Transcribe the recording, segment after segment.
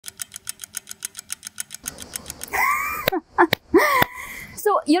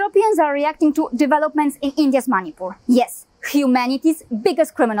Europeans are reacting to developments in India's Manipur. Yes, humanity's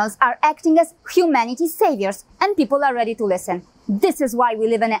biggest criminals are acting as humanity's saviors, and people are ready to listen. This is why we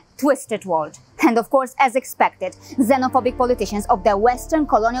live in a twisted world. And of course, as expected, xenophobic politicians of the Western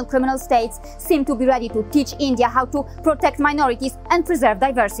colonial criminal states seem to be ready to teach India how to protect minorities and preserve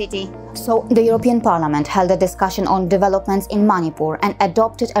diversity. So, the European Parliament held a discussion on developments in Manipur and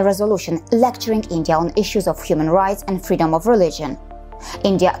adopted a resolution lecturing India on issues of human rights and freedom of religion.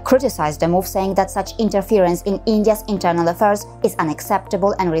 India criticized the move, saying that such interference in India's internal affairs is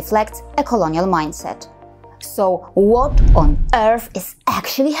unacceptable and reflects a colonial mindset. So, what on earth is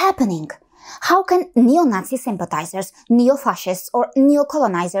actually happening? How can neo-Nazi sympathizers, neo-fascists or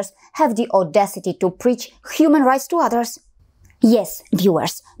neo-colonizers have the audacity to preach human rights to others? Yes,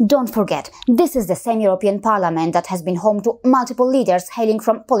 viewers, don't forget, this is the same European Parliament that has been home to multiple leaders hailing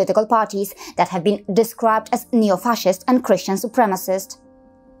from political parties that have been described as neo-fascist and Christian supremacist.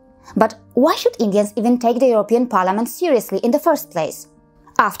 But why should Indians even take the European Parliament seriously in the first place?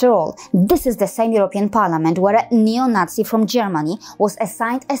 After all, this is the same European Parliament where a neo-Nazi from Germany was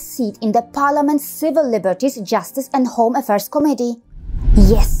assigned a seat in the Parliament's Civil Liberties, Justice and Home Affairs Committee.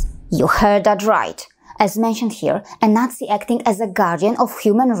 Yes, you heard that right. As mentioned here, a Nazi acting as a guardian of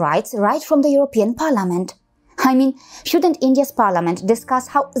human rights right from the European Parliament. I mean, shouldn't India's parliament discuss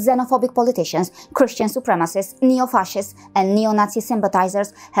how xenophobic politicians, Christian supremacists, neo-fascists and neo-Nazi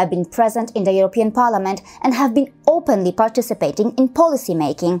sympathizers have been present in the European Parliament and have been openly participating in policy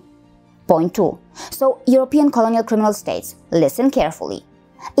making? Point 2. So, European colonial criminal states, listen carefully.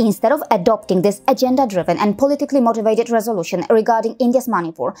 Instead of adopting this agenda-driven and politically motivated resolution regarding India's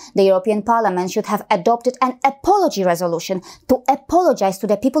Manipur, the European Parliament should have adopted an apology resolution to apologize to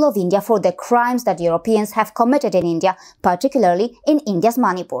the people of India for the crimes that Europeans have committed in India, particularly in India's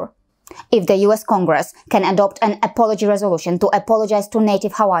Manipur. If the US Congress can adopt an apology resolution to apologize to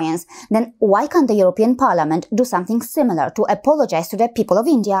native Hawaiians, then why can't the European Parliament do something similar to apologize to the people of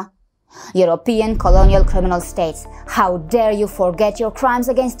India? European colonial criminal states, how dare you forget your crimes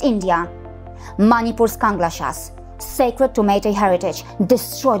against India? Manipur's Kanglashas, sacred to Meitei heritage,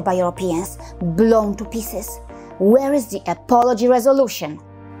 destroyed by Europeans, blown to pieces. Where is the apology resolution?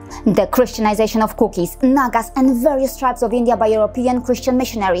 The Christianization of Kukis, Nagas and various tribes of India by European Christian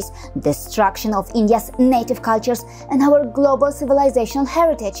missionaries, destruction of India's native cultures and our global civilizational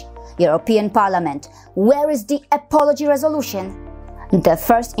heritage. European Parliament, where is the apology resolution? The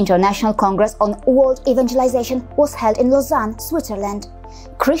first International Congress on World Evangelization was held in Lausanne, Switzerland.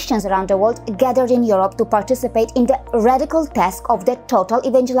 Christians around the world gathered in Europe to participate in the radical task of the total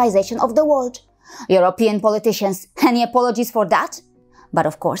evangelization of the world. European politicians, any apologies for that? But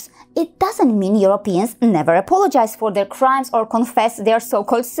of course, it doesn't mean Europeans never apologize for their crimes or confess their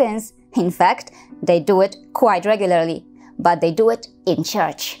so-called sins. In fact, they do it quite regularly, but they do it in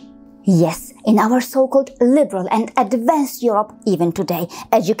church. Yes, in our so-called liberal and advanced Europe, even today,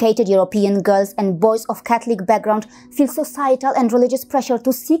 educated European girls and boys of Catholic background feel societal and religious pressure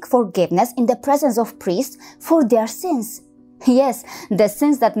to seek forgiveness in the presence of priests for their sins. Yes, the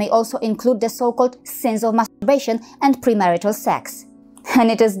sins that may also include the so-called sins of masturbation and premarital sex. And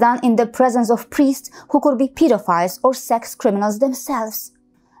it is done in the presence of priests who could be pedophiles or sex criminals themselves.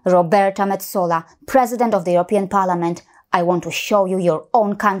 Roberta Metsola, President of the European Parliament, I want to show you your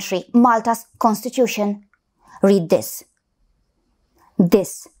own country, Malta's constitution. Read this.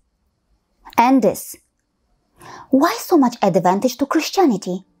 This. And this. Why so much advantage to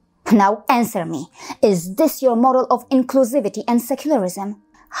Christianity? Now answer me. Is this your model of inclusivity and secularism?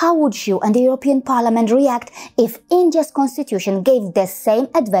 How would you and the European Parliament react if India's constitution gave the same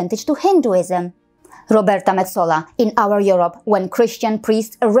advantage to Hinduism? Roberta Metsola, in our Europe, when Christian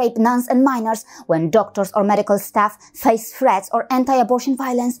priests rape nuns and minors, when doctors or medical staff face threats or anti-abortion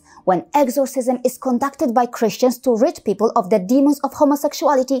violence, when exorcism is conducted by Christians to rid people of the demons of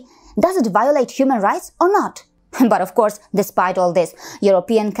homosexuality, does it violate human rights or not? But of course, despite all this,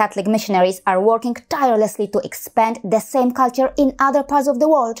 European Catholic missionaries are working tirelessly to expand the same culture in other parts of the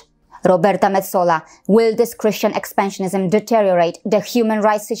world. Roberta Metsola, will this Christian expansionism deteriorate the human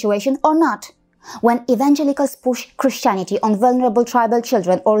rights situation or not? When evangelicals push Christianity on vulnerable tribal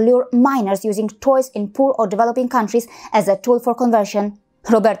children or lure minors using toys in poor or developing countries as a tool for conversion,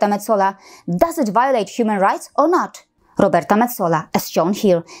 Roberta Metsola, does it violate human rights or not? Roberta Metsola, as shown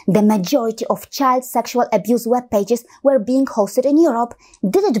here, the majority of child sexual abuse web pages were being hosted in Europe.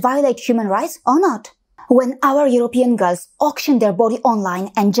 Did it violate human rights or not? When our European girls auction their body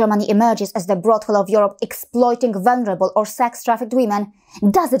online and Germany emerges as the brothel of Europe exploiting vulnerable or sex-trafficked women,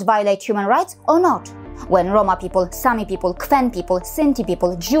 does it violate human rights or not? when Roma people, Sami people, Kven people, Sinti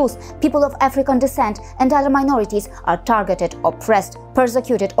people, Jews, people of African descent and other minorities are targeted, oppressed,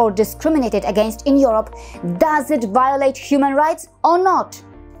 persecuted or discriminated against in Europe, does it violate human rights or not?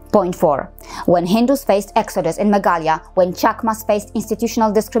 Point 4. When Hindus faced exodus in Meghalaya, when Chakmas faced institutional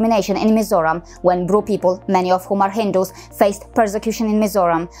discrimination in Mizoram, when Bru people, many of whom are Hindus, faced persecution in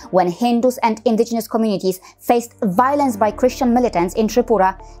Mizoram, when Hindus and indigenous communities faced violence by Christian militants in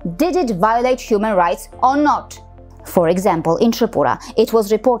Tripura, did it violate human rights or not? For example, in Tripura, it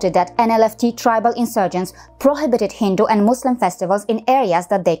was reported that NLFT tribal insurgents prohibited Hindu and Muslim festivals in areas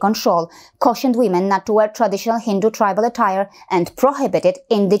that they control, cautioned women not to wear traditional Hindu tribal attire, and prohibited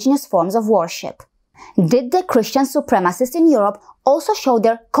indigenous forms of worship. Did the Christian supremacists in Europe also show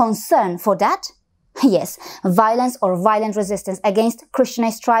their concern for that? Yes, violence or violent resistance against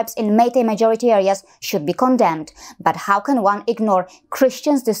Christianized tribes in Meitei majority areas should be condemned. But how can one ignore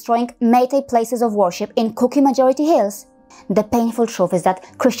Christians destroying Meitei places of worship in Kuki majority hills? The painful truth is that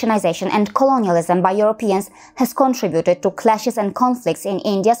Christianization and colonialism by Europeans has contributed to clashes and conflicts in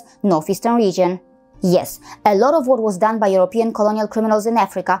India's northeastern region. Yes, a lot of what was done by European colonial criminals in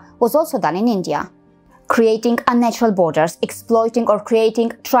Africa was also done in India. Creating unnatural borders, exploiting or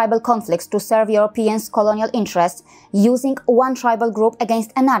creating tribal conflicts to serve Europeans' colonial interests, using one tribal group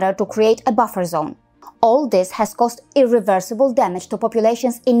against another to create a buffer zone. All this has caused irreversible damage to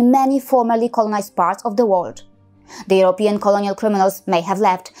populations in many formerly colonized parts of the world. The European colonial criminals may have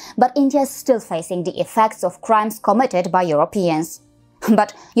left, but India is still facing the effects of crimes committed by Europeans.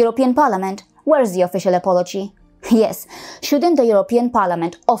 But European Parliament, where's the official apology? Yes, shouldn't the European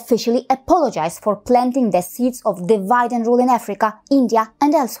Parliament officially apologize for planting the seeds of divide and rule in Africa, India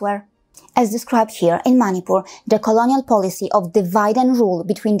and elsewhere? As described here, in Manipur, the colonial policy of divide and rule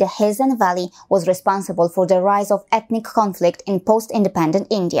between the hills and valley was responsible for the rise of ethnic conflict in post-independent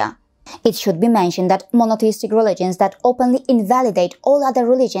India. It should be mentioned that monotheistic religions that openly invalidate all other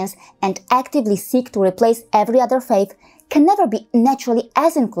religions and actively seek to replace every other faith can never be naturally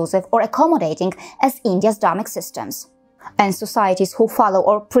as inclusive or accommodating as India's dharmic systems. And societies who follow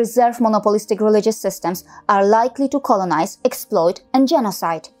or preserve monopolistic religious systems are likely to colonize, exploit and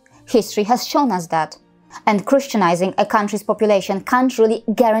genocide. History has shown us that. And Christianizing a country's population can't really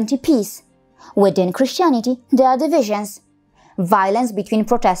guarantee peace. Within Christianity, there are divisions. Violence between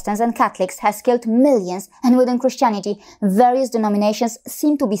Protestants and Catholics has killed millions, and within Christianity, various denominations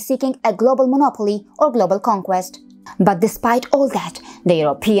seem to be seeking a global monopoly or global conquest. But despite all that, the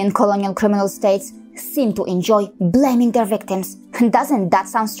European colonial criminal states seem to enjoy blaming their victims. Doesn't that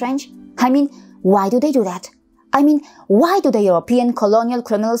sound strange? I mean, why do they do that? Why do the European colonial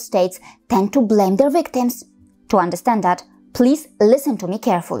criminal states tend to blame their victims? To understand that, please listen to me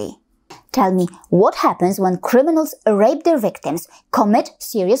carefully. Tell me, what happens when criminals rape their victims, commit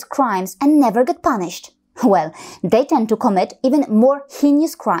serious crimes and never get punished? Well, they tend to commit even more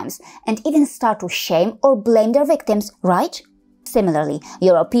heinous crimes and even start to shame or blame their victims, right? Similarly,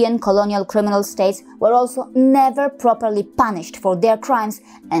 European colonial criminal states were also never properly punished for their crimes,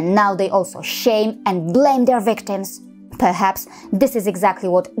 and now they also shame and blame their victims. Perhaps this is exactly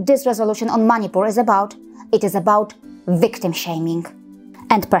what this resolution on Manipur is about. It is about victim shaming.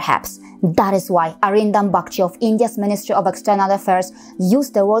 And perhaps that is why Arindam Bakshi of India's Ministry of External Affairs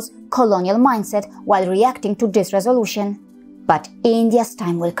used the words colonial mindset while reacting to this resolution. But India's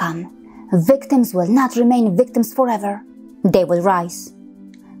time will come. Victims will not remain victims forever. They will rise.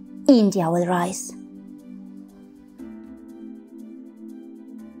 India will rise.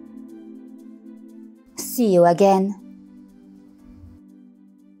 See you again.